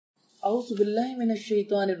اعوذ باللہ من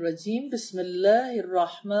الشیطان الرجیم بسم اللہ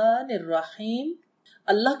الرحمن الرحیم۔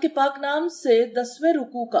 اللہ کے پاک نام سے 10ویں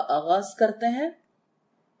رکوع کا آغاز کرتے ہیں۔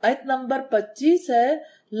 آیت نمبر 25 ہے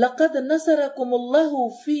لَقَدْ نَصَرَكُمُ اللَّهُ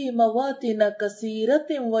فِي مَوَاطِنَ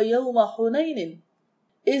كَثِيرَةٍ وَيَوْمَ حُنَيْنٍ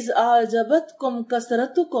إِذْ أَعْجَبَتْكُمْ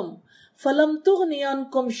كَثْرَتُكُمْ فَلَمْ تُغْنِ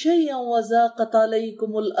عَنْكُمْ شَيْئًا وَضَاقَتْ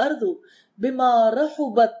عَلَيْكُمُ الْأَرْضُ بِمَا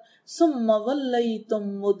رَحُبَتْ ثُمَّ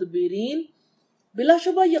وَلَّيْتُمْ مُدْبِرِينَ۔ بلا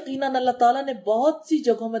شبہ یقیناً اللہ تعالیٰ نے بہت سی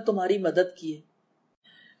جگہوں میں تمہاری مدد کی ہے۔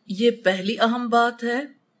 یہ پہلی اہم بات ہے۔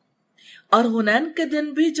 اور حنین کے دن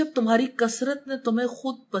بھی جب تمہاری کثرت نے تمہیں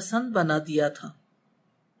خود پسند بنا دیا تھا،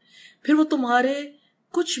 پھر وہ تمہارے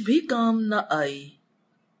کچھ بھی کام نہ آئی،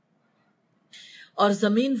 اور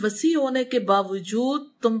زمین وسیع ہونے کے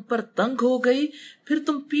باوجود تم پر تنگ ہو گئی، پھر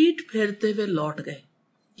تم پیٹ پھیرتے ہوئے لوٹ گئے۔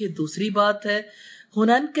 یہ دوسری بات ہے۔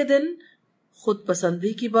 حنین کے دن خود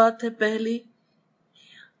پسندی کی بات ہے پہلی،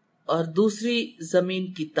 اور دوسری زمین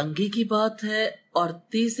کی تنگی کی بات ہے، اور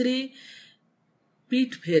تیسری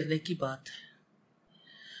پیٹ پھیرنے کی بات ہے۔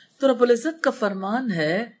 تو رب العزت کا فرمان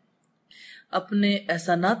ہے اپنے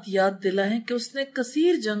احسانات یاد دلائیں کہ اس نے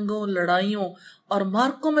کثیر جنگوں، لڑائیوں اور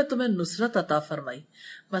مارکوں میں تمہیں نصرت عطا فرمائی۔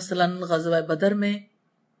 مثلا غزوہ بدر میں،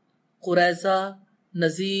 قریظہ،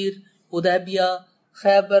 نذیر، حدیبیہ،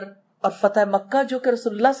 خیبر اور فتح مکہ، جو کہ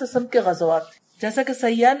رسول اللہ صلی اللہ علیہ وسلم کے غزوات تھے۔ جیسا کہ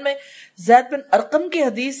صحیحین میں زید بن ارقم کی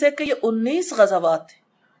حدیث ہے کہ یہ 19 غزوات تھے۔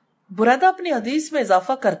 بریدہ اپنی حدیث میں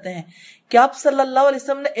اضافہ کرتے ہیں کہ آپ صلی اللہ علیہ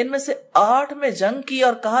وسلم نے ان میں سے 8 میں جنگ کی،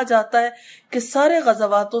 اور کہا جاتا ہے کہ سارے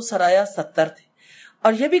غزوات و سرایا 70 تھے،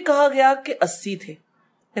 اور یہ بھی کہا گیا کہ 80 تھے۔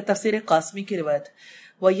 یہ تفسیر قاسمی کی روایت ہے۔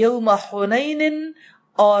 وَيَوْمَ حُنَيْنٍ،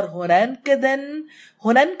 اور حنین کے دن۔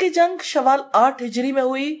 حنین کی جنگ شوال 8 ہجری میں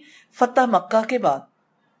ہوئی، فتح مکہ کے بعد۔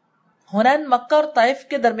 حنین مکہ اور طائف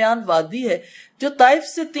کے درمیان وادی ہے جو طائف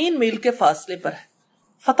سے 3 میل کے فاصلے پر ہے۔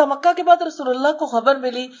 فتح مکہ کے بعد رسول اللہ کو خبر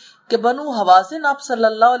ملی کہ بنو حوازن آپ صلی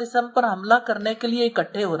اللہ علیہ وسلم پر حملہ کرنے کے لیے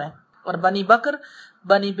اکٹھے ہو رہے ہیں، اور بنی بکر،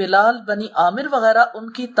 بنی بلال، بنی عامر وغیرہ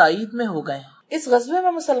ان کی تائید میں ہو گئے ہیں۔ اس غزوے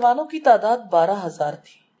میں مسلمانوں کی تعداد 12,000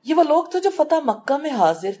 تھی۔ یہ وہ لوگ تھے جو فتح مکہ میں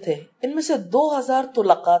حاضر تھے۔ ان میں سے 2,000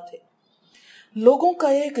 طلقاء تھے۔ لوگوں کا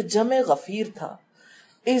ایک جمع غفیر تھا۔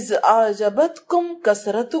 اِذْ أَعْجَبَتْكُمْ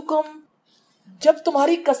كَثْرَتُكُمْ، جب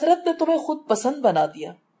تمہاری کثرت نے تمہیں خود پسند بنا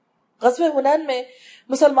دیا۔ غزوہ حنین میں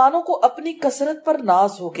مسلمانوں کو اپنی کثرت پر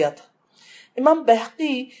ناز ہو گیا تھا۔ امام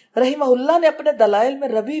بہقی رحمہ اللہ نے اپنے دلائل میں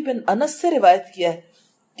ربیع بن انس سے روایت کیا ہے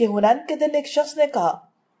کہ حنین کے دن ایک شخص نے کہا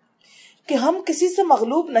کہ ہم کسی سے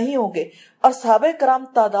مغلوب نہیں ہوں گے، اور صحابہ کرام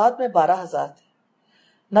تعداد میں 12,000 تھے۔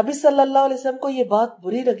 نبی صلی اللہ علیہ وسلم کو یہ بات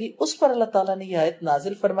بری لگی، اس پر اللہ تعالیٰ نے یہ آیت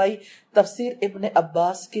نازل فرمائی۔ تفسیر ابن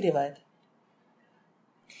عباس کی روایت۔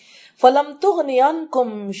 فَلَمْ تُغْنِ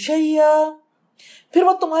عَنْكُمْ شَيْئًا، پھر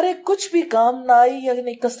وہ تمہارے کچھ بھی کام نہ آئی،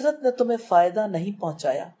 یعنی کثرت نے تمہیں فائدہ نہیں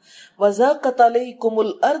پہنچایا۔ وَضَاقَتْ عَلَيْكُمُ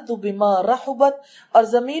الْأَرْضُ بِمَا رَحُبَتْ، اور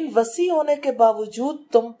زمین وسیع ہونے کے باوجود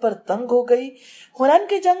تم پر تنگ ہو گئی۔ حنین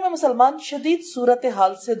کی جنگ میں مسلمان شدید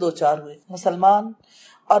صورتحال سے دوچار ہوئے۔ مسلمان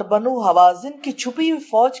اور بنو حوازن کی چھپی ہوئی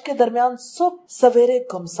فوج کے درمیان صبح سویرے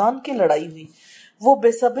گھمسان کی لڑائی ہوئی۔ وہ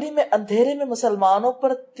بے صبری میں اندھیرے میں مسلمانوں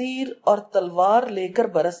پر تیر اور تلوار لے کر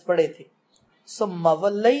برس پڑے تھے۔ ثم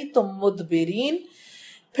ولیتم مدبرین،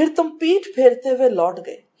 پھر تم پیٹ پھیرتے ہوئے لوٹ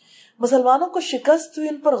گئے۔ مسلمانوں کو شکست ہوئی،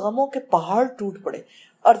 ان پر غموں کے پہاڑ ٹوٹ پڑے،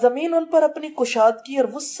 اور زمین ان پر اپنی کشادگی اور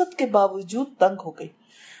وسعت کے باوجود تنگ ہو گئی۔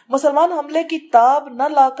 مسلمان حملے کی تاب نہ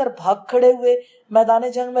لا کر بھاگ کھڑے ہوئے۔ میدان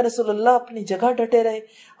جنگ میں رسول اللہ اپنی جگہ ڈٹے رہے۔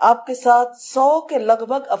 آپ کے ساتھ 100 کے لگ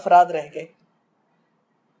بھگ افراد رہ گئے۔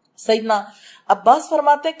 سیدنا عباس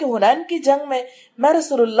فرماتے ہیں کہ حنین کی جنگ میں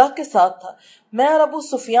رسول اللہ کے ساتھ تھا۔ میں اور ابو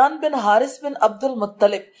سفیان بن حارث بن عبد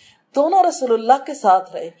المطلب دونوں رسول اللہ کے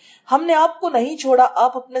ساتھ رہے۔ ہم نے آپ کو نہیں چھوڑا۔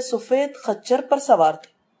 آپ اپنے سفید خچر پر سوار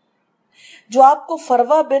تھے جو آپ کو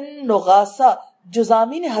فروہ بن نغاسہ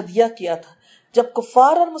جزامی نے ہدیہ کیا تھا۔ جب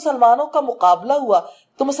کفار اور مسلمانوں کا مقابلہ ہوا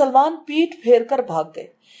تو مسلمان پیٹ پھیر کر بھاگ گئے،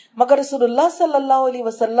 مگر رسول اللہ صلی اللہ علیہ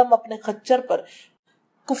وسلم اپنے خچر پر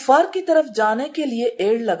کفار کی طرف جانے کے لیے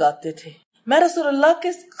ایڑ لگاتے تھے۔ میں رسول اللہ کے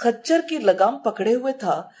خچر کی لگام پکڑے ہوئے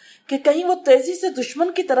تھا کہ کہیں وہ تیزی سے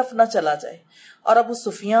دشمن کی طرف نہ چلا جائے، اور ابو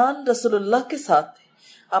سفیان رسول اللہ کے ساتھ تھے۔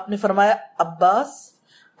 آپ نے فرمایا، عباس،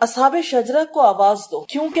 اصحاب شجرہ کو آواز دو،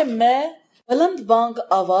 کیونکہ میں بلند بانگ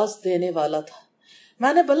آواز دینے والا تھا۔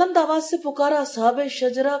 میں نے بلند آواز سے پکارا، اصحاب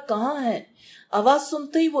شجرہ کہاں ہیں؟ آواز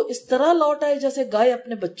سنتے ہی وہ اس طرح لوٹ آئے جیسے گائے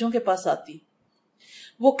اپنے بچوں کے پاس آتی۔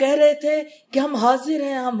 وہ کہہ رہے تھے کہ ہم حاضر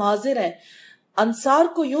ہیں، ہم حاضر ہیں۔ انصار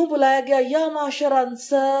کو یوں بلایا گیا یا معاشر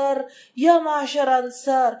انصار یا معاشر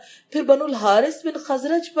انصار، پھر بنو الحارث بن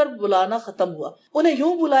خزرج پر بلانا ختم ہوا، انہیں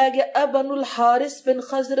یوں بلایا گیا اے بنو الحارث بن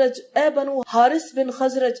خزرج، اے بنو حارث بن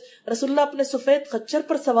خزرج۔ رسول اللہ اپنے سفید خچر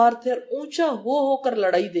پر سوار تھے اور اونچا ہو کر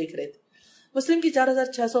لڑائی دیکھ رہے تھے۔ مسلم کی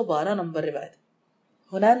 4612 نمبر روایت۔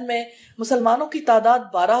 حنین میں مسلمانوں کی تعداد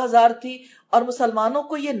 12,000 تھی اور مسلمانوں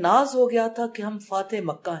کو یہ ناز ہو گیا تھا کہ ہم فاتح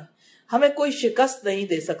مکہ ہیں، ہمیں کوئی شکست نہیں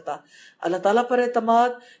دے سکتا۔ اللہ تعالیٰ پر اعتماد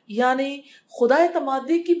یعنی خدا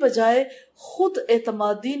اعتمادی کی بجائے خود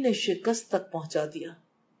اعتمادی نے شکست تک پہنچا دیا۔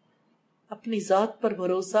 اپنی ذات پر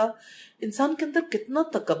بھروسہ انسان کے اندر کتنا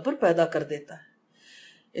تکبر پیدا کر دیتا ہے۔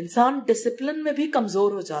 انسان ڈسپلن میں بھی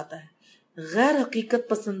کمزور ہو جاتا ہے، غیر حقیقت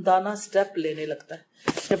پسندانہ سٹیپ لینے لگتا ہے،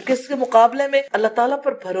 جبکہ اس کے مقابلے میں اللہ تعالیٰ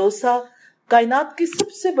پر بھروسہ کائنات کی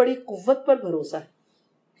سب سے بڑی قوت پر بھروسہ ہے۔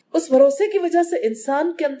 اس بھروسے کی وجہ سے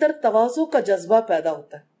انسان کے اندر تواضع کا جذبہ پیدا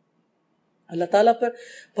ہوتا ہے۔ اللہ تعالیٰ پر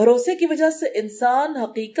بھروسے کی وجہ سے انسان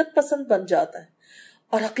حقیقت پسند بن جاتا ہے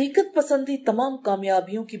اور حقیقت پسندی تمام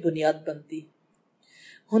کامیابیوں کی بنیاد بنتی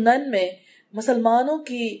ہے۔ حنین میں مسلمانوں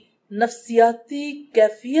کی نفسیاتی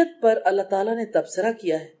کیفیت پر اللہ تعالیٰ نے تبصرہ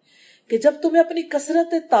کیا ہے کہ جب تمہیں اپنی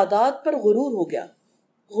کثرت تعداد پر غرور ہو گیا،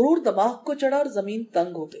 غرور دماغ کو چڑھا اور زمین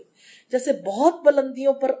تنگ ہو گئی، جیسے بہت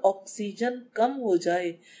بلندیوں پر آکسیجن کم ہو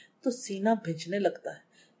جائے تو سینہ بھیجنے لگتا ہے،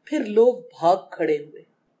 پھر لوگ بھاگ کھڑے ہوئے۔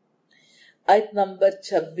 آیت نمبر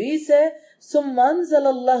 26 ہے ثم انزل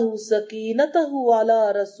اللہ سکینتہ علی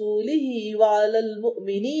رسولہ وعلی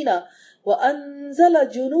المؤمنین وانزل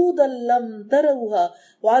جنودا لم تروها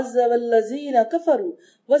وعذب الذین کفروا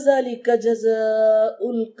وذلک جزاء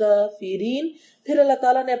الکافرین۔ پھر اللہ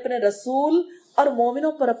تعالیٰ نے اپنے رسول اور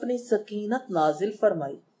مومنوں پر اپنی سکینت نازل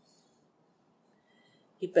فرمائی۔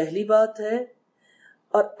 یہ پہلی بات ہے،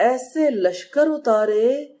 اور ایسے لشکر اتارے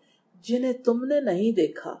جنہیں تم نے نہیں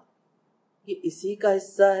دیکھا، یہ اسی کا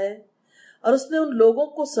حصہ ہے، اور اس نے ان لوگوں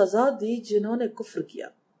کو سزا دی جنہوں نے کفر کیا،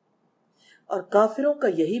 اور کافروں کا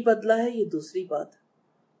یہی بدلہ ہے، یہ دوسری بات ہے۔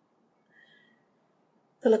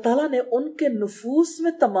 اللہ تعالیٰ نے ان کے نفوس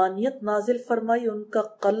میں طمانینت نازل فرمائی، ان کا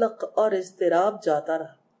قلق اور اضطراب جاتا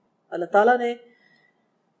رہا۔ اللہ تعالیٰ نے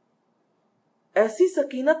ایسی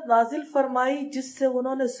سکینت نازل فرمائی جس سے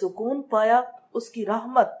انہوں نے سکون پایا، اس کی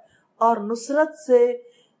رحمت اور نصرت سے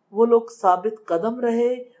وہ لوگ ثابت قدم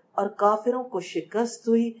رہے اور کافروں کو شکست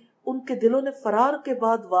ہوئی۔ ان کے دلوں نے فرار کے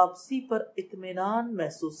بعد واپسی پر اطمینان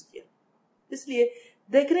محسوس کیا۔ اس لیے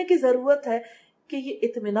دیکھنے کی ضرورت ہے کہ یہ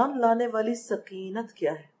اطمینان لانے والی سکینت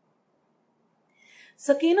کیا ہے۔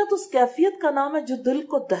 سکینت اس کیفیت کا نام ہے جو دل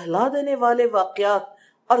کو دہلا دینے والے واقعات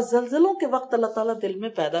اور زلزلوں کے وقت اللہ تعالیٰ دل میں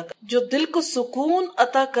پیدا کر، جو دل کو سکون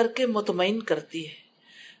عطا کر کے مطمئن کرتی ہے۔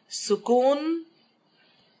 سکون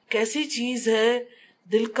کیسی چیز ہے؟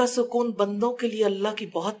 دل کا سکون بندوں کے لیے اللہ کی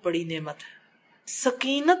بہت بڑی نعمت ہے۔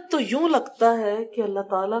 سکینت تو یوں لگتا ہے کہ اللہ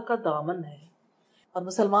تعالیٰ کا دامن ہے، اور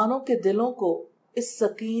مسلمانوں کے دلوں کو اس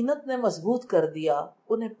سکینت نے مضبوط کر دیا،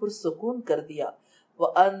 انہیں پرسکون کر دیا۔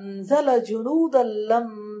 وَأَنزَلَ جُنُودًا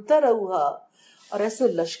لَّمْ تَرَوْهَا، اور ایسے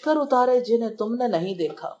لشکر اتارے جنہیں تم نے نہیں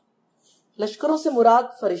دیکھا۔ لشکروں سے مراد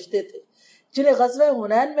فرشتے تھے جنہیں غزوہ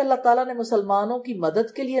حنین میں اللہ تعالیٰ نے مسلمانوں کی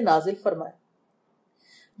مدد کے لیے نازل فرمائے،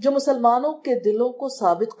 جو مسلمانوں کے دلوں کو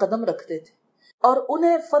ثابت قدم رکھتے تھے اور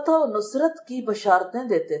انہیں فتح و نصرت کی بشارتیں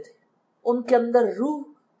دیتے تھے۔ ان کے اندر روح،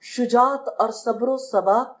 شجاعت اور صبر و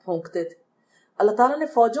ثبات پھونکتے تھے۔ اللہ تعالیٰ نے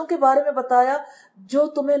فوجوں کے بارے میں بتایا جو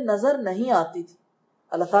تمہیں نظر نہیں آتی تھی۔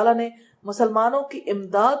 اللہ تعالیٰ نے مسلمانوں کی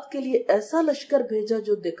امداد کے لیے ایسا لشکر بھیجا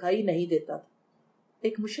جو دکھائی نہیں دیتا تھا۔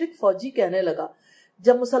 ایک مشرک فوجی کہنے لگا،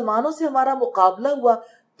 جب مسلمانوں سے ہمارا مقابلہ ہوا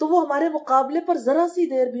تو وہ ہمارے مقابلے پر ذرا سی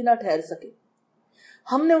دیر بھی نہ ٹھہر سکے۔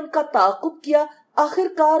 ہم نے ان کا تعاقب کیا، آخر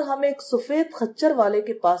کار ہم ایک سفید خچر والے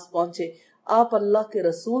کے پاس پہنچے۔ آپ اللہ کے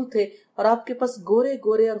رسول تھے اور آپ کے پاس گورے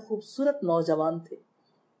گورے اور خوبصورت نوجوان تھے۔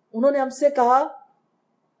 انہوں نے ہم سے کہا،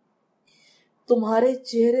 تمہارے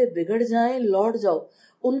چہرے بگڑ جائیں، لوٹ جاؤ۔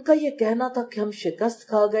 ان کا یہ کہنا تھا کہ ہم شکست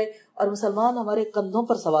کھا گئے اور مسلمان ہمارے کندھوں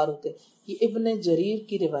پر سوار ہوتے۔ یہ ابن جریر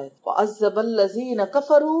کی روایت۔ وَعَذَّبَ الَّذِينَ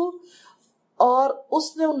كَفَرُوا، اور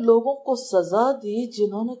اس نے ان لوگوں کو سزا دی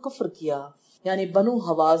جنہوں نے کفر کیا، یعنی بنو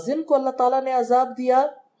حوازن کو اللہ تعالیٰ نے عذاب دیا۔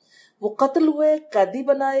 وہ قتل ہوئے، قیدی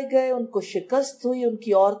بنائے گئے، ان کو شکست ہوئی، ان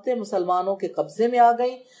کی عورتیں مسلمانوں کے قبضے میں آ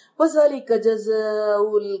گئیں۔ وَذَلِكَ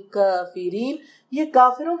جَزَاءُ الْكَافِرِينَ، یہ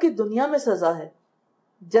کافروں کی دنیا میں سزا ہے،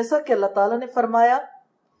 جیسا کہ اللہ تعالیٰ نے فرمایا،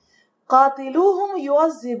 قاتلوہم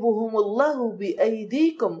یعذبہم اللہ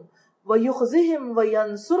بأیدیکم ویخزہم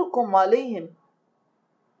وینصرکم علیہم،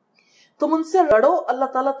 تم ان سے لڑو، اللہ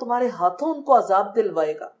تعالیٰ تمہارے ہاتھوں ان کو عذاب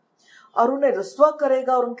دلوائے گا اور انہیں رسوا کرے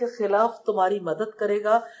گا اور ان کے خلاف تمہاری مدد کرے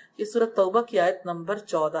گا۔ یہ سورۃ توبہ کی آیت نمبر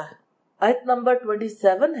 14 ہے۔ آیت نمبر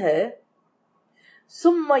 27 ہے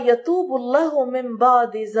ثم یتوب اللہ من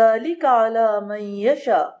بعد ذلک علی من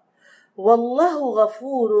یشاء واللہ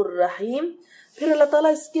غفور الرحیم. پھر اللہ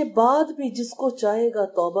تعالیٰ اس کے بعد بھی جس کو چاہے گا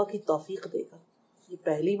توبہ کی توفیق دے گا. یہ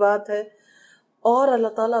پہلی بات ہے. اور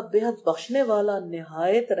اللہ تعالیٰ بے حد بخشنے والا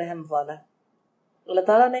نہایت رحم والا ہے. اللہ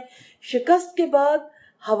تعالیٰ نے شکست کے بعد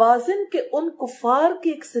حوازن کے ان کفار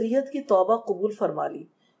کی اکثریت کی توبہ قبول فرما لی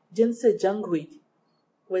جن سے جنگ ہوئی تھی.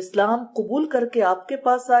 وہ اسلام قبول کر کے آپ کے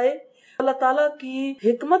پاس آئے. اللہ تعالیٰ کی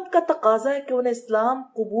حکمت کا تقاضا ہے کہ انہیں اسلام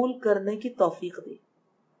قبول کرنے کی توفیق دی.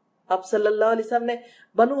 آپ صلی اللہ علیہ وسلم نے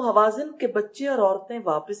بنو حوازن کے بچے اور عورتیں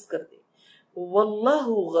واپس کر دی. واللہ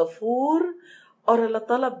غفور، اور اللہ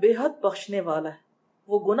تعالیٰ بے حد بخشنے والا ہے.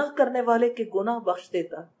 وہ گناہ کرنے والے کے گناہ بخش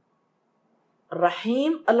دیتا.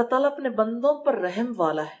 رحیم، اللہ تعالیٰ اپنے بندوں پر رحم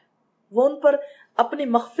والا ہے. وہ ان پر اپنی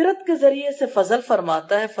مغفرت کے ذریعے سے فضل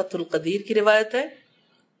فرماتا ہے. فتح القدیر کی روایت ہے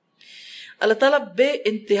اللہ تعالیٰ بے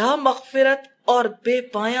انتہا مغفرت اور بے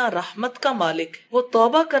پایاں رحمت کا مالک ہے. وہ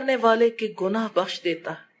توبہ کرنے والے کے گناہ بخش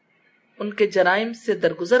دیتا ہے، ان کے جرائم سے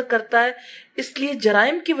درگزر کرتا ہے. اس لیے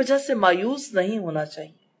جرائم کی وجہ سے مایوس نہیں ہونا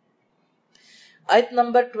چاہیے. آیت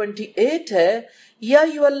نمبر 28 ہے یا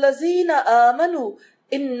ایھا الذین آمنوا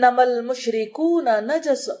انما المشرکون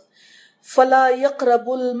نجس فلا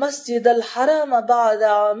يقربوا المسجد الحرام بعد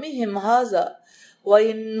عامهم هذا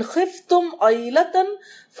وَإِنْ خِفْتُمْ عَيْلَةً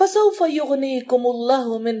فَسَوْفَ يُغْنِيكُمُ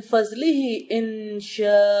اللَّهُ مِنْ فَضْلِهِ إِنْ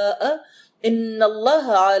شَاءَ إِنَّ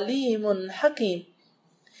اللَّهَ عَلِيمٌ حَكِيمٌ.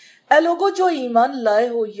 اے لوگو جو ایمان لائے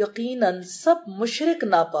ہو، یقیناً سب مشرک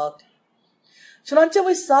ناپاک ہیں، چنانچہ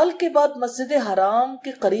وہ اس سال کے بعد مسجد حرام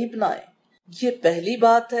کے قریب نہ آئے. یہ پہلی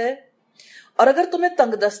بات ہے. اور اگر تمہیں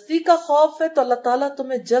تنگ دستی کا خوف ہے تو اللہ تعالیٰ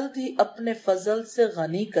تمہیں جلد ہی اپنے فضل سے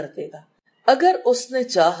غنی کر دے گا اگر اس نے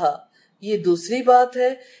چاہا. یہ دوسری بات ہے.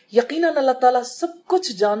 یقیناً اللہ تعالیٰ سب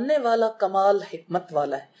کچھ جاننے والا، کمال حکمت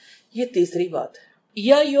والا ہے. یہ تیسری بات ہے.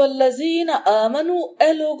 یا ایھا الذین آمنوا،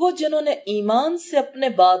 اے لوگو جنہوں نے ایمان سے اپنے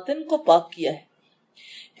باطن کو پاک کیا ہے.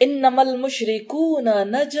 انما المشرکون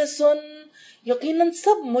نجس، یقیناً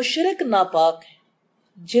سب مشرک ناپاک ہیں.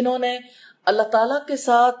 جنہوں نے اللہ تعالیٰ کے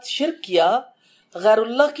ساتھ شرک کیا، غیر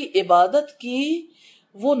اللہ کی عبادت کی،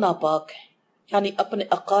 وہ ناپاک ہیں. یعنی اپنے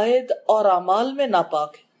عقائد اور اعمال میں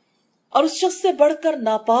ناپاک ہیں. اور اس شخص سے بڑھ کر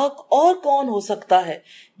ناپاک اور کون ہو سکتا ہے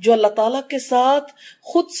جو اللہ تعالیٰ کے ساتھ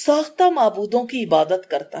خود ساختہ معبودوں کی عبادت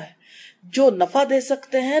کرتا ہے، جو نفع دے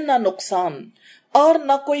سکتے ہیں نہ نقصان اور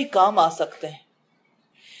نہ کوئی کام آ سکتے ہیں.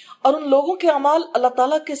 اور ان لوگوں کے اعمال اللہ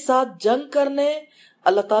تعالیٰ کے ساتھ جنگ کرنے،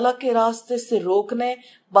 اللہ تعالیٰ کے راستے سے روکنے،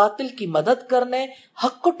 باطل کی مدد کرنے،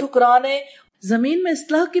 حق کو ٹھکرانے، زمین میں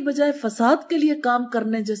اصلاح کی بجائے فساد کے لیے کام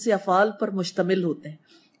کرنے جیسے افعال پر مشتمل ہوتے ہیں.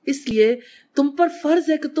 اس لیے تم پر فرض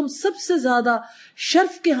ہے کہ تم سب سے زیادہ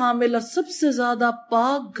شرف کے حامل اور سب سے زیادہ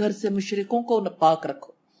پاک گھر سے مشرکوں کو پاک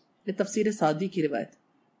رکھو. یہ تفسیر سعدی کی روایت.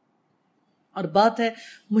 اور بات ہے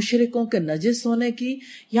مشرکوں کے نجس ہونے کی.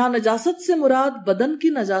 یہاں نجاست سے مراد بدن کی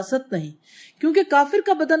نجاست نہیں، کیونکہ کافر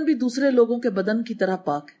کا بدن بھی دوسرے لوگوں کے بدن کی طرح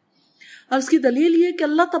پاک ہے. اور اس کی دلیل یہ کہ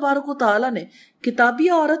اللہ تبارک و تعالی نے کتابی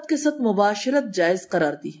عورت کے ساتھ مباشرت جائز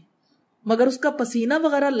قرار دی ہے، مگر اس کا پسینہ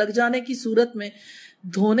وغیرہ لگ جانے کی صورت میں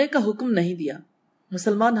دھونے کا حکم نہیں دیا.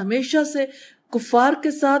 مسلمان ہمیشہ سے کفار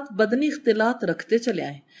کے ساتھ بدنی اختلاط رکھتے چلے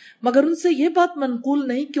آئے، مگر ان سے یہ بات منقول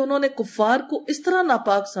نہیں کہ انہوں نے کفار کو اس طرح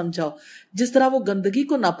ناپاک سمجھا جس طرح وہ گندگی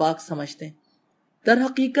کو ناپاک سمجھتے ہیں. در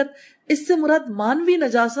حقیقت اس سے مراد مانوی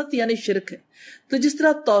نجاست یعنی شرک ہے. تو جس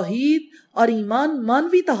طرح توحید اور ایمان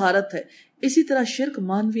مانوی طہارت ہے، اسی طرح شرک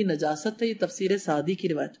مانوی نجاست ہے. یہ تفسیر سعدی کی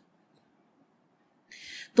روایت.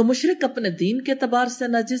 تو مشرک اپنے دین کے اعتبار سے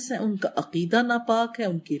نجس ہیں، ان کا عقیدہ ناپاک ہے،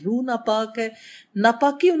 ان کی روح ناپاک ہے،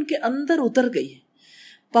 ناپاکی ان کے اندر اتر گئی ہے.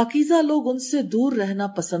 پاکیزہ لوگ ان سے دور رہنا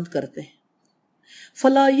پسند کرتے ہیں.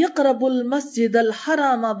 فلا يقرب المسجد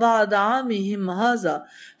الحرام بعد عامهم هذا،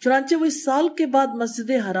 چنانچہ وہ اس سال کے بعد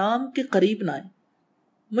مسجد حرام کے قریب نہ آئیں.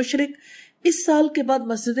 مشرک اس سال کے بعد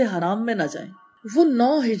مسجد حرام میں نہ جائیں. وہ 9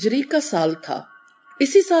 ہجری کا سال تھا.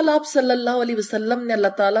 اسی سال آپ صلی اللہ علیہ وسلم نے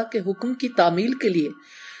اللہ تعالیٰ کے حکم کی تعمیل کے لیے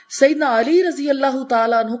سیدنا علی رضی اللہ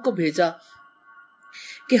تعالیٰ عنہ کو بھیجا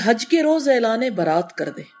کہ حج کے روز اعلان برات کر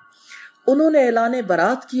دے. انہوں نے اعلان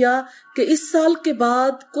برات کیا کہ اس سال کے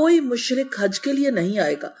بعد کوئی مشرک حج کے لیے نہیں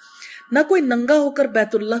آئے گا، نہ کوئی ننگا ہو کر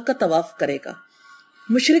بیت اللہ کا طواف کرے گا.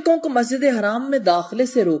 مشرکوں کو مسجد حرام میں داخلے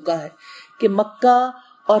سے روکا ہے کہ مکہ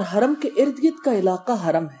اور حرم کے ارد گرد کا علاقہ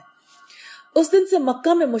حرم ہے. اس دن سے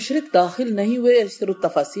مکہ میں مشرک داخل نہیں ہوئے. اشتر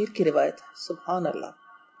التفاسیر کی روایت ہے. سبحان اللہ.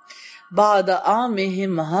 بعد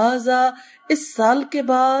عامہم ھذا، اس سال کے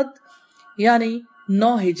بعد یعنی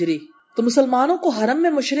 9 ہجری. تو مسلمانوں کو حرم میں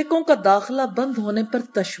مشرکوں کا داخلہ بند ہونے پر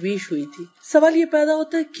تشویش ہوئی تھی. سوال یہ پیدا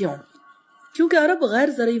ہوتا ہے کیوں؟ کیونکہ عرب غیر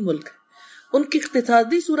زرعی ملک ہے، ان کی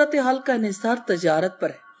اقتصادی صورتحال کا انحصار تجارت پر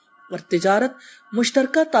ہے اور تجارت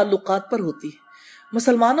مشترکہ تعلقات پر ہوتی ہے۔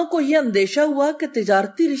 مسلمانوں کو یہ اندیشہ ہوا کہ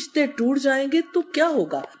تجارتی رشتے ٹوٹ جائیں گے تو کیا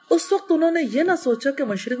ہوگا۔ اس وقت انہوں نے یہ نہ سوچا کہ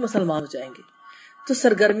مشرق مسلمان ہو جائیں گے تو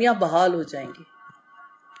سرگرمیاں بحال ہو جائیں گی۔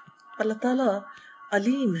 اللہ تعالیٰ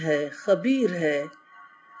علیم ہے، خبیر ہے،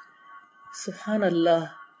 سبحان اللہ،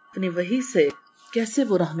 اپنی وحی سے کیسے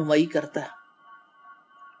وہ رہنمائی کرتا ہے۔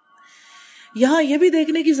 یہاں یہ بھی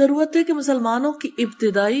دیکھنے کی ضرورت ہے کہ مسلمانوں کی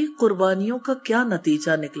ابتدائی قربانیوں کا کیا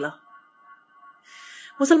نتیجہ نکلا۔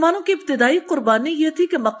 مسلمانوں کی ابتدائی قربانی یہ تھی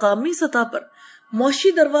کہ مقامی سطح پر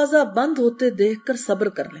معاشی دروازہ بند ہوتے دیکھ کر صبر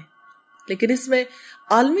کر لیں، لیکن اس میں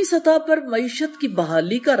عالمی سطح پر معیشت کی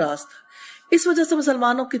بحالی کا راز تھا۔ اس وجہ سے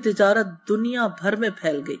مسلمانوں کی تجارت دنیا بھر میں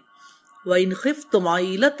پھیل گئی۔ وَإِنْ خِفْتُمْ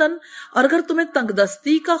عَيْلَةً، اور اگر تمہیں تنگ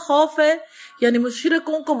دستی کا خوف ہے، یعنی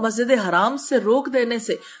مشرکوں کو مسجد حرام سے روک دینے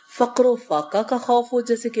سے فقر و فاقہ کا خوف ہو،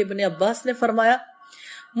 جیسے کہ ابن عباس نے فرمایا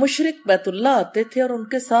مشرک بیت اللہ آتے تھے اور ان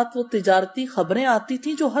کے ساتھ وہ تجارتی خبریں آتی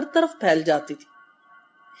تھیں جو ہر طرف پھیل جاتی تھی۔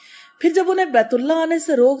 پھر جب انہیں بیت اللہ آنے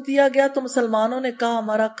سے روک دیا گیا تو مسلمانوں نے کہا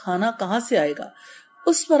ہمارا کھانا کہاں سے آئے گا۔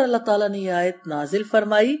 اس پر اللہ تعالیٰ نے یہ آیت نازل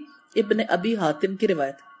فرمائی۔ ابن ابی حاتم کی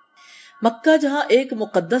روایت، مکہ جہاں ایک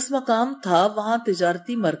مقدس مقام تھا وہاں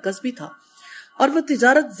تجارتی مرکز بھی تھا اور وہ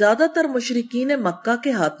تجارت زیادہ تر مشرکین مکہ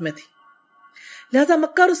کے ہاتھ میں تھی، لہذا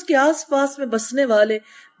مکہ اور اس کے آس پاس میں بسنے والے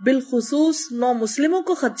بالخصوص نو مسلموں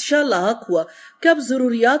کو خدشہ لاحق ہوا کہ اب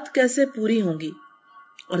ضروریات کیسے پوری ہوں گی،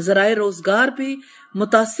 اور ذرائع روزگار بھی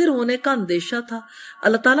متاثر ہونے کا اندیشہ تھا۔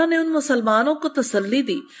 اللہ تعالیٰ نے ان مسلمانوں کو تسلی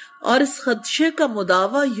دی اور اس خدشے کا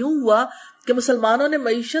مداوع یوں ہوا کہ مسلمانوں نے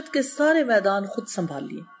معیشت کے سارے میدان خود سنبھال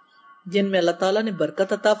لیے، جن میں اللہ تعالیٰ نے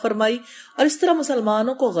برکت عطا فرمائی اور اس طرح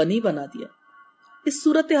مسلمانوں کو غنی بنا دیا۔ اس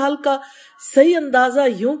صورتحال کا صحیح اندازہ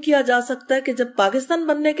یوں کیا جا سکتا ہے کہ جب پاکستان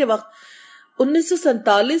بننے کے وقت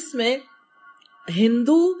 1947 میں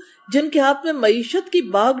ہندو جن کے ہاتھ میں معیشت کی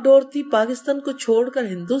باغ ڈور تھی پاکستان کو چھوڑ کر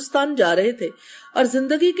ہندوستان جا رہے تھے اور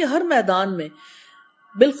زندگی کے ہر میدان میں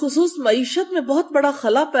بالخصوص معیشت میں بہت بڑا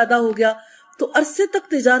خلا پیدا ہو گیا تو عرصے تک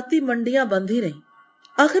تجارتی منڈیاں بند ہی رہیں۔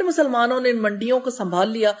 آخر مسلمانوں نے ان منڈیوں کو سنبھال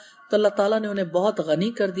لیا تو اللہ تعالیٰ نے انہیں بہت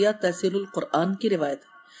غنی کر دیا۔ تحصیل القرآن کی روایت،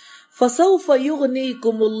 فَسَوْفَ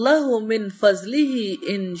يُغْنِيكُمُ اللَّهُ مِنْ فَضْلِهِ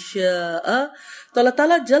إِنْ شَاءَ، تو اللہ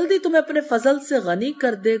تعالیٰ جلدی تمہیں اپنے فضل سے غنی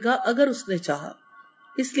کر دے گا اگر اس نے چاہا،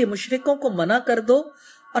 اس لیے مشرکوں کو منع کر دو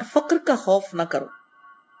اور فقر کا خوف نہ کرو۔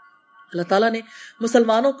 اللہ تعالیٰ نے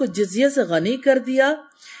مسلمانوں کو جزیے سے غنی کر دیا،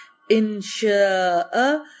 ان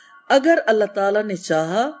شاء، اگر اللہ تعالیٰ نے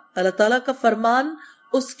چاہا۔ اللہ تعالیٰ کا فرمان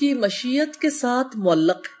اس کی مشیت کے ساتھ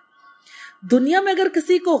معلق ہے۔ دنیا میں اگر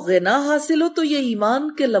کسی کو غنا حاصل ہو تو یہ ایمان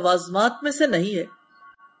کے لوازمات میں سے نہیں ہے،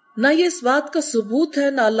 نہ یہ اس بات کا ثبوت ہے،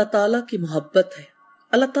 نہ اللہ تعالیٰ کی محبت ہے۔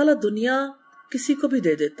 اللہ تعالیٰ دنیا کسی کو بھی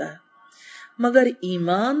دے دیتا ہے مگر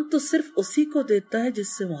ایمان تو صرف اسی کو دیتا ہے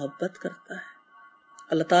جس سے محبت کرتا ہے۔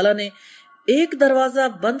 اللہ تعالیٰ نے ایک دروازہ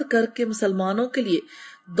بند کر کے مسلمانوں کے لیے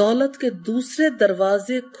دولت کے دوسرے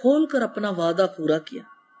دروازے کھول کر اپنا وعدہ پورا کیا۔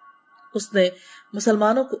 اس نے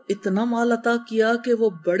مسلمانوں کو اتنا مال عطا کیا کہ وہ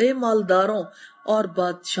بڑے مالداروں اور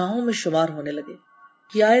بادشاہوں میں شمار ہونے لگے۔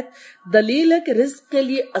 یہ آیت دلیل ہے کہ رزق کے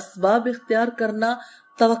لیے اسباب اختیار کرنا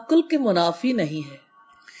توکل کے منافی نہیں ہے۔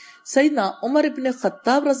 سیدنا عمر ابن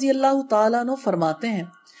خطاب رضی اللہ تعالیٰ عنہ فرماتے ہیں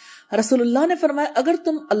رسول اللہ نے فرمایا اگر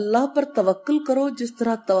تم اللہ پر توکل کرو جس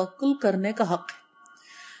طرح توکل کرنے کا حق ہے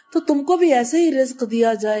تو تم کو بھی ایسے ہی رزق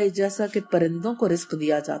دیا جائے جیسا کہ پرندوں کو رزق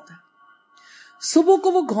دیا جاتا ہے۔ صبح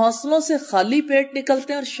کو وہ گھونسلوں سے خالی پیٹ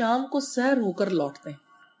نکلتے ہیں اور شام کو سیر ہو کر لوٹتے ہیں۔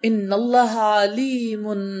 ان اللہ علیم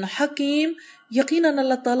حکیم، یقیناً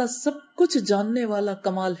اللہ تعالیٰ سب کچھ جاننے والا،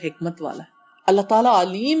 کمال حکمت والا ہے۔ اللہ تعالیٰ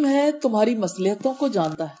علیم ہے، تمہاری مصلحتوں کو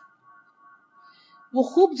جانتا ہے، وہ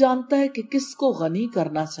خوب جانتا ہے کہ کس کو غنی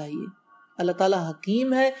کرنا چاہیے۔ اللہ تعالیٰ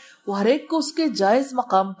حکیم ہے، وہ ہر ایک کو اس کے جائز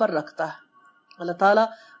مقام پر رکھتا ہے۔ اللہ تعالیٰ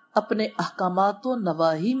اپنے احکامات و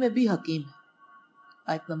نواہی میں بھی حکیم ہے۔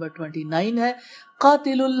 آیت نمبر 29 ہے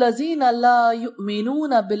قاتل الذین لا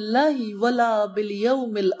یؤمنون باللہ ولا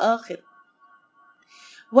بالیوم الآخر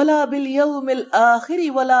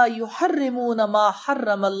ولا یحرمون ما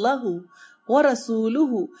حرم اللہ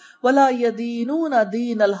ورسولہ ولا يدینون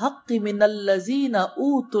دین الحق من الذین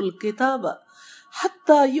اوتوا الکتاب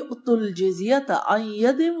حتی یؤتوا الجزیۃ عن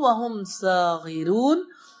ید وہم صاغرون،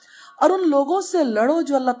 اور ان لوگوں سے لڑو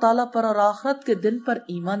جو اللہ تعالیٰ پر اور آخرت کے دن پر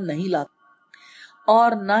ایمان نہیں لاتے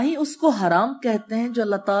اور نہ ہی اس کو حرام کہتے ہیں جو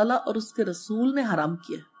اللہ تعالیٰ اور اس کے رسول نے حرام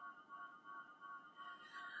کیا،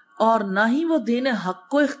 اور نہ ہی وہ دین حق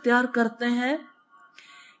کو اختیار کرتے ہیں۔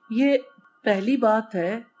 یہ پہلی بات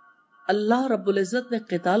ہے، اللہ رب العزت نے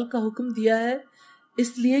قتال کا حکم دیا ہے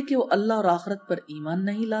اس لیے کہ وہ اللہ اور آخرت پر ایمان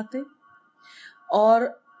نہیں لاتے اور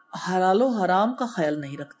حلال و حرام کا خیال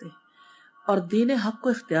نہیں رکھتے اور دین حق کو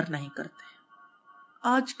اختیار نہیں کرتے۔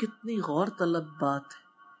 آج کتنی غور طلب بات ہے،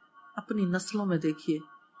 اپنی نسلوں میں دیکھیے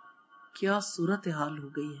کیا صورتحال ہو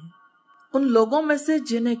گئی ہے۔ ان لوگوں میں سے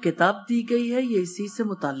جنہیں کتاب دی گئی ہے یہ اسی سے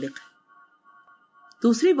متعلق ہے۔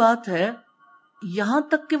 دوسری بات ہے یہاں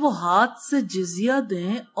تک کہ وہ ہاتھ سے جزیہ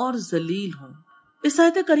دیں اور ذلیل ہوں۔ اس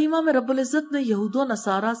آیت کریمہ میں رب العزت نے یہود و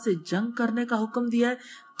نصارہ سے جنگ کرنے کا حکم دیا ہے،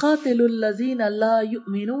 قاتل الذین لا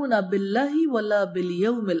یؤمنون باللہ ولا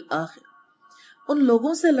بالیوم الآخر، ان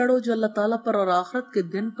لوگوں سے لڑو جو اللہ تعالیٰ پر اور آخرت کے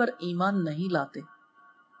دن پر ایمان نہیں لاتے۔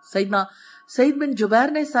 سیدنا سعید بن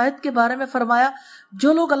جبیر نے اس آیت کے بارے میں فرمایا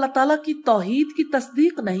جو لوگ اللہ تعالیٰ کی توحید کی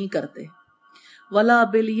تصدیق نہیں کرتے، ولا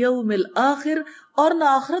بالیوم الآخر، اور نہ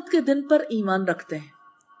آخرت کے دن پر ایمان رکھتے ہیں،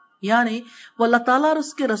 یعنی وہ اللہ تعالیٰ اور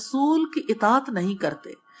اس کے رسول کی اطاعت نہیں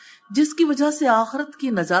کرتے جس کی وجہ سے آخرت کی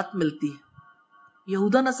نجات ملتی ہے۔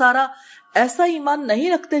 یہودہ نصارہ ایسا ایمان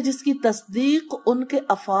نہیں رکھتے جس کی تصدیق ان کے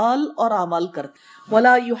افعال اور اعمال کرتے،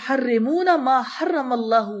 ولا یحرمون ما حرم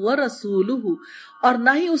اللہ ورسولہ، اور نہ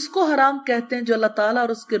ہی اس کو حرام کہتے ہیں جو اللہ تعالیٰ اور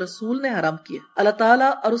اس کے رسول نے حرام کیا۔ اللہ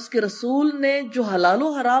تعالیٰ اور اس کے رسول نے جو حلال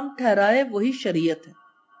و حرام ٹھہرائے وہی شریعت ہے۔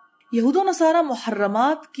 یہود و نصارہ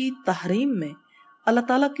محرمات کی تحریم میں اللہ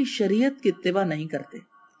تعالیٰ کی شریعت کی اتباع نہیں کرتے،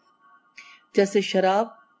 جیسے شراب،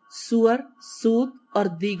 سور، سود اور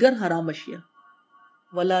دیگر حرام اشیاء۔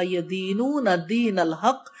 ولا یدینون دین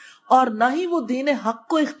الحق، اور نہ ہی وہ دین حق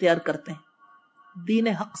کو اختیار کرتے ہیں۔ دین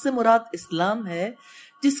حق سے مراد اسلام ہے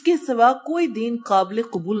جس کے سوا کوئی دین قابل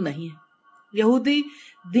قبول نہیں ہے۔ یہودی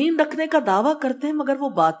دین رکھنے کا دعویٰ کرتے ہیں مگر وہ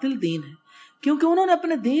باطل دین ہے کیونکہ انہوں نے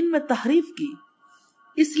اپنے دین میں تحریف کی،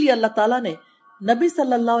 اس لیے اللہ تعالیٰ نے نبی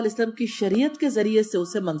صلی اللہ علیہ وسلم کی شریعت کے ذریعے سے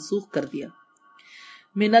اسے منسوخ کر دیا۔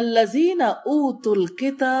 من الذین اوتوا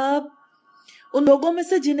الکتاب، ان لوگوں میں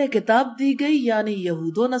سے جنہیں کتاب دی گئی یعنی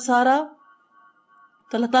یہود و نصارہ،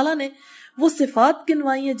 تو اللہ تعالیٰ نے وہ صفات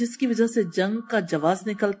گنوائی ہیں جس کی وجہ سے جنگ کا جواز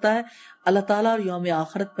نکلتا ہے، اللہ تعالیٰ اور یوم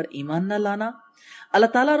آخرت پر ایمان نہ لانا، اللہ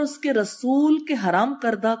تعالیٰ اور اس کے رسول کے حرام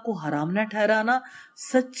کردہ کو حرام نہ ٹھہرانا،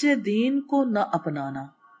 سچے دین کو نہ اپنانا۔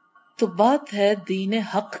 تو بات ہے دین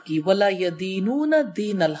حق کی، ولا یدینون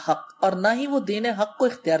دین الحق، اور نہ ہی وہ دین حق کو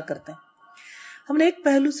اختیار کرتے ہیں۔ ہم نے ایک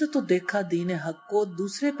پہلو سے تو دیکھا دین حق کو،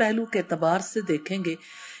 دوسرے پہلو کے اعتبار سے دیکھیں گے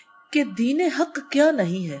کہ دین حق کیا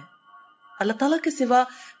نہیں ہے۔ اللہ تعالیٰ کے سوا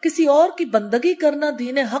کسی اور کی بندگی کرنا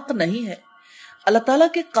دین حق نہیں ہے۔ اللہ تعالیٰ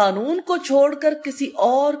کے قانون کو چھوڑ کر کسی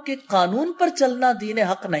اور کے قانون پر چلنا دین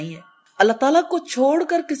حق نہیں ہے۔ اللہ تعالیٰ کو چھوڑ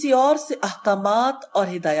کر کسی اور سے احکامات اور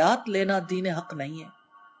ہدایات لینا دین حق نہیں ہے۔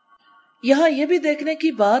 یہاں یہ بھی دیکھنے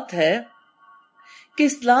کی بات ہے کہ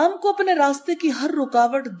اسلام کو اپنے راستے کی ہر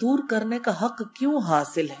رکاوٹ دور کرنے کا حق کیوں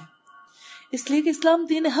حاصل ہے؟ اس لیے کہ اسلام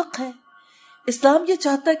دین حق ہے۔ اسلام یہ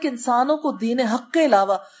چاہتا ہے کہ انسانوں کو دین حق کے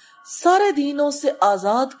علاوہ سارے دینوں سے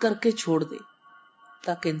آزاد کر کے چھوڑ دے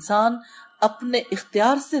تاکہ انسان اپنے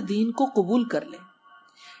اختیار سے دین کو قبول کر لے۔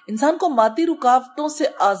 انسان کو مادی رکاوٹوں سے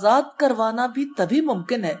آزاد کروانا بھی تبھی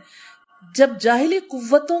ممکن ہے جب جاہلی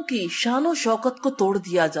قوتوں کی شان و شوکت کو توڑ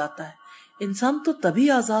دیا جاتا ہے۔ انسان تو تبھی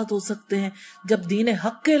آزاد ہو سکتے ہیں جب دین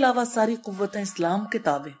حق کے علاوہ ساری قوتیں اسلام کے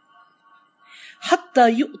تابع، حتی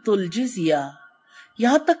یؤتوا الجزیہ،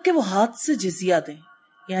 یہاں تک کہ وہ ہاتھ سے جزیہ دیں،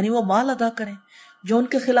 یعنی وہ مال ادا کریں جو ان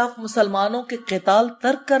کے خلاف مسلمانوں کے قتال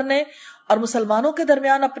ترک کرنے اور مسلمانوں کے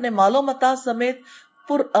درمیان اپنے مال و متاع سمیت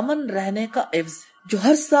پرامن رہنے کا عوض ہے، جو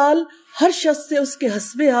ہر سال ہر شخص سے اس کے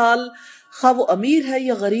حسب حال خواہ وہ امیر ہے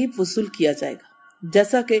یا غریب وصول کیا جائے گا،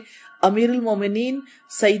 جیسا کہ امیر المومنین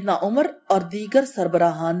سیدنا عمر اور دیگر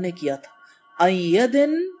سربراہان نے کیا تھا۔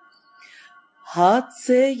 ایدن، ہاتھ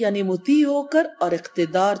سے یعنی مطیع ہو کر اور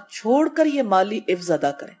اقتدار چھوڑ کر یہ مالی عوض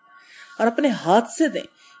ادا کریں اور اپنے ہاتھ سے دیں،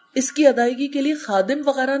 اس کی ادائیگی کے لیے خادم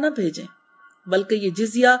وغیرہ نہ بھیجیں بلکہ یہ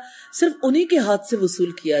جزیہ صرف انہی کے ہاتھ سے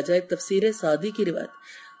وصول کیا جائے۔ تفسیر سعدی کی روایت،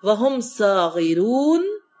 وَهُمْ صَاغِرُونَ،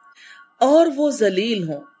 اور وہ ذلیل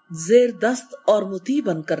ہوں، زیر دست اور مطیع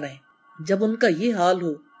بن کر رہیں۔ جب ان کا یہ حال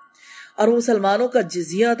ہو اور مسلمانوں کا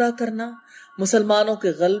جزیہ ادا کرنا، مسلمانوں کے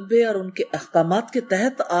غلبے اور ان کے احکامات کے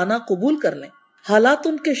تحت آنا قبول کر لیں، حالات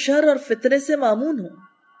ان کے شر اور فتنے سے مامون ہوں،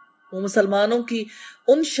 وہ مسلمانوں کی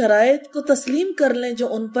ان شرائط کو تسلیم کر لیں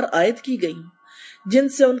جو ان پر عائد کی گئی جن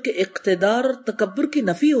سے ان کے اقتدار اور تکبر کی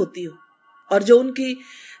نفی ہوتی ہو اور جو ان کی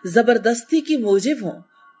زبردستی کی موجب ہوں،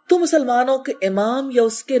 تو مسلمانوں کے امام یا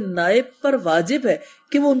اس کے نائب پر واجب ہے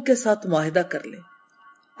کہ وہ ان کے ساتھ معاہدہ کر لیں۔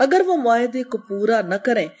 اگر وہ معاہدے کو پورا نہ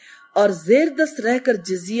کریں اور زیر دست رہ کر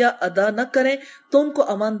جزیہ ادا نہ کریں تو ان کو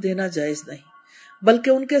امان دینا جائز نہیں بلکہ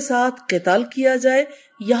ان کے ساتھ قتال کیا جائے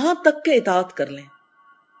یہاں تک کہ اطاعت کر لیں۔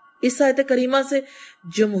 اس آیت کریمہ سے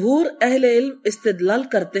جمہور اہل علم استدلال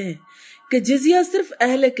کرتے ہیں کہ جزیہ صرف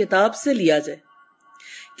اہل کتاب سے لیا جائے،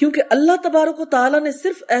 کیونکہ اللہ تبارک و تعالیٰ نے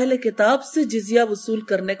صرف اہل کتاب سے جزیہ وصول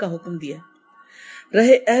کرنے کا حکم دیا ہے۔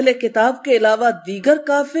 رہے اہل کتاب کے علاوہ دیگر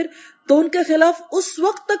کافر تو ان کے خلاف اس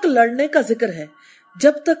وقت تک لڑنے کا ذکر ہے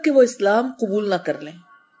جب تک کہ وہ اسلام قبول نہ کر لیں۔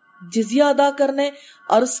 جزیہ ادا کرنے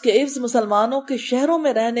اور اس کے عوض مسلمانوں کے شہروں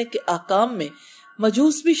میں رہنے کے احکام میں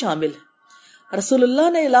مجوس بھی شامل ہے۔ رسول اللہ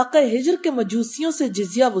نے علاقہ ہجر کے مجوسیوں سے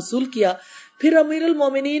جزیہ وصول کیا، پھر امیر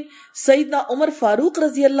المومنین سیدنا عمر فاروق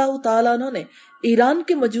رضی اللہ تعالیٰ عنہ نے ایران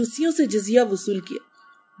کے مجوسیوں سے جزیہ وصول کیا۔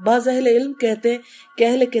 بعض اہل علم کہتے ہیں کہ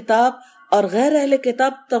اہل کتاب اور غیر اہل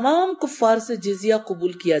کتاب تمام کفار سے جزیہ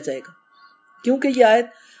قبول کیا جائے گا، کیونکہ یہ آیت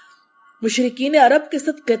مشرکین عرب کے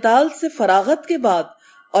ساتھ قتال سے فراغت کے بعد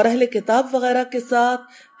اور اہل کتاب وغیرہ کے ساتھ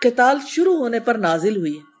قتال شروع ہونے پر نازل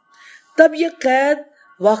ہوئی ہے۔ تب یہ قید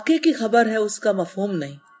واقع کی خبر ہے، اس کا مفہوم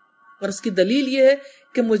نہیں، اور اس کی دلیل یہ ہے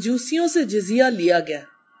کہ مجوسیوں سے جزیہ لیا گیا،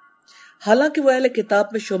 حالانکہ وہ اہل کتاب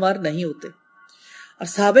میں شمار نہیں ہوتے، اور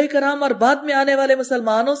صحابہ کرام اور بعد میں آنے والے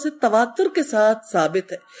مسلمانوں سے تواتر کے ساتھ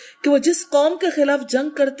ثابت ہے کہ وہ جس قوم کے خلاف جنگ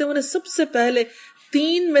کرتے انہیں سب سے پہلے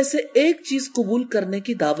 3 میں سے ایک چیز قبول کرنے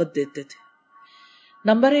کی دعوت دیتے تھے۔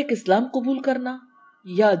 نمبر 1، اسلام قبول کرنا،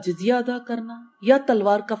 یا جزیہ ادا کرنا، یا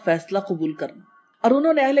تلوار کا فیصلہ قبول کرنا، اور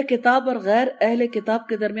انہوں نے اہل کتاب اور غیر اہل کتاب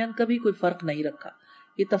کے درمیان کبھی کوئی فرق نہیں رکھا۔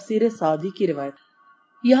 یہ تفسیر سعدی کی روایت۔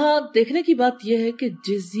 یہاں دیکھنے کی بات یہ ہے کہ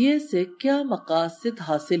جزیے سے کیا مقاصد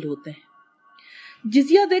حاصل ہوتے ہیں۔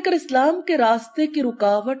 جزیہ دے کر اسلام کے راستے کی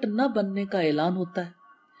رکاوٹ نہ بننے کا اعلان ہوتا ہے۔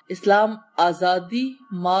 اسلام آزادی،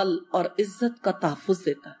 مال اور عزت کا تحفظ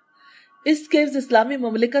دیتا ہے۔ اس کے عوض اسلامی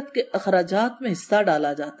مملکت کے اخراجات میں حصہ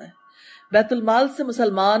ڈالا جاتا ہے۔ بیت المال سے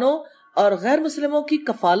مسلمانوں اور غیر مسلموں کی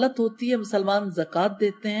کفالت ہوتی ہے۔ مسلمان زکوٰۃ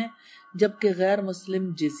دیتے ہیں جبکہ غیر مسلم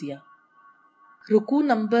جزیہ۔ رکوع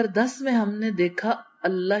نمبر 10 میں ہم نے دیکھا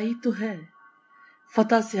اللہ ہی تو ہے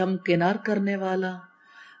فتح سے ہمکنار کرنے والا۔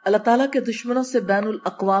 اللہ تعالیٰ کے دشمنوں سے بین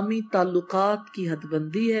الاقوامی تعلقات کی حد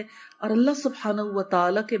بندی ہے، اور اللہ سبحانہ و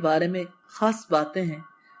تعالیٰ کے بارے میں خاص باتیں ہیں۔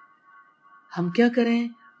 ہم کیا کریں؟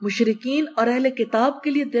 مشرکین اور اہل کتاب کے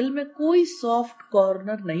لیے دل میں کوئی سافٹ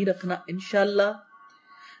کارنر نہیں رکھنا۔ انشاءاللہ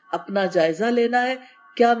اپنا جائزہ لینا ہے،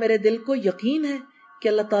 کیا میرے دل کو یقین ہے کہ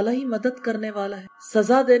اللہ تعالیٰ ہی مدد کرنے والا ہے؟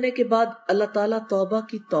 سزا دینے کے بعد اللہ تعالیٰ توبہ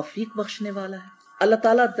کی توفیق بخشنے والا ہے۔ اللہ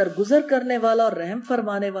تعالیٰ درگزر کرنے والا اور رحم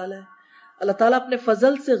فرمانے والا ہے۔ اللہ تعالیٰ اپنے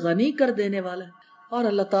فضل سے غنی کر دینے والا ہے، اور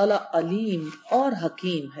اللہ تعالیٰ علیم اور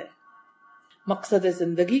حکیم ہے۔ مقصد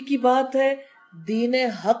زندگی کی بات ہے دین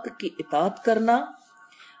حق کی اطاعت کرنا۔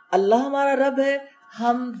 اللہ ہمارا رب ہے،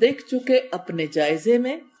 ہم دیکھ چکے اپنے جائزے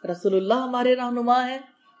میں۔ رسول اللہ ہمارے رہنما ہے۔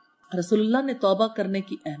 رسول اللہ نے توبہ کرنے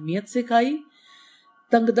کی اہمیت سکھائی،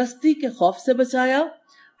 تنگ دستی کے خوف سے بچایا۔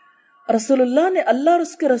 رسول اللہ نے اللہ اور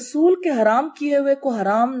اس کے رسول کے حرام کیے ہوئے کو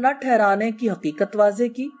حرام نہ ٹھہرانے کی حقیقت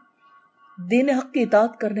واضح کی، دین حق کی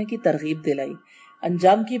اطاعت کرنے کی ترغیب دلائی۔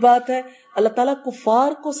 انجام کی بات ہے اللہ تعالیٰ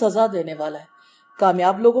کفار کو سزا دینے والا ہے۔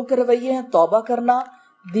 کامیاب لوگوں کے رویے ہیں توبہ کرنا،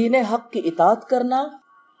 دین حق کی اطاعت کرنا۔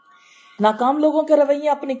 ناکام لوگوں کے رویے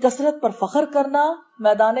اپنی کثرت پر فخر کرنا،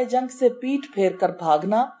 میدان جنگ سے پیٹ پھیر کر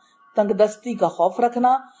بھاگنا، تنگ دستی کا خوف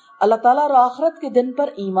رکھنا، اللہ تعالیٰ اور آخرت کے دن پر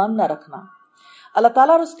ایمان نہ رکھنا، اللہ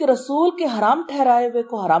تعالیٰ اور اس کے رسول کے حرام ٹھہرائے ہوئے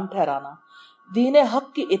کو حرام ٹھہرانا، دین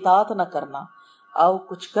حق کی اطاعت نہ کرنا۔ آؤ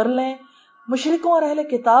کچھ کر لیں۔ مشرکوں اور اہل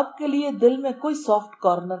کتاب کے لیے دل میں کوئی سافٹ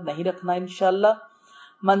کارنر نہیں رکھنا۔ انشاءاللہ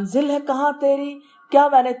منزل ہے کہاں تیری؟ کیا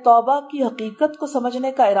میں نے توبہ کی حقیقت کو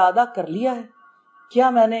سمجھنے کا ارادہ کر لیا ہے؟ کیا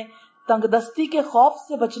میں نے تنگ دستی کے خوف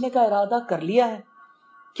سے بچنے کا ارادہ کر لیا ہے؟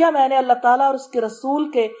 کیا میں نے اللہ تعالیٰ اور اس کے رسول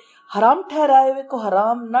کے حرام ٹھہرائے ہوئے کو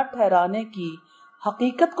حرام نہ ٹھہرانے کی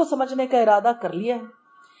حقیقت کو سمجھنے کا ارادہ کر لیا ہے؟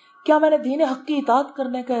 کیا میں نے دین حق کی اطاعت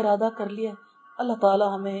کرنے کا ارادہ کر لیا ہے؟ اللہ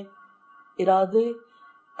تعالیٰ ہمیں ارادے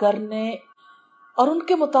کرنے اور ان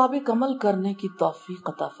کے مطابق عمل کرنے کی توفیق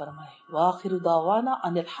عطا فرمائے۔ وآخر دعوانا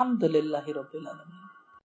ان الحمد للہ رب العالمین۔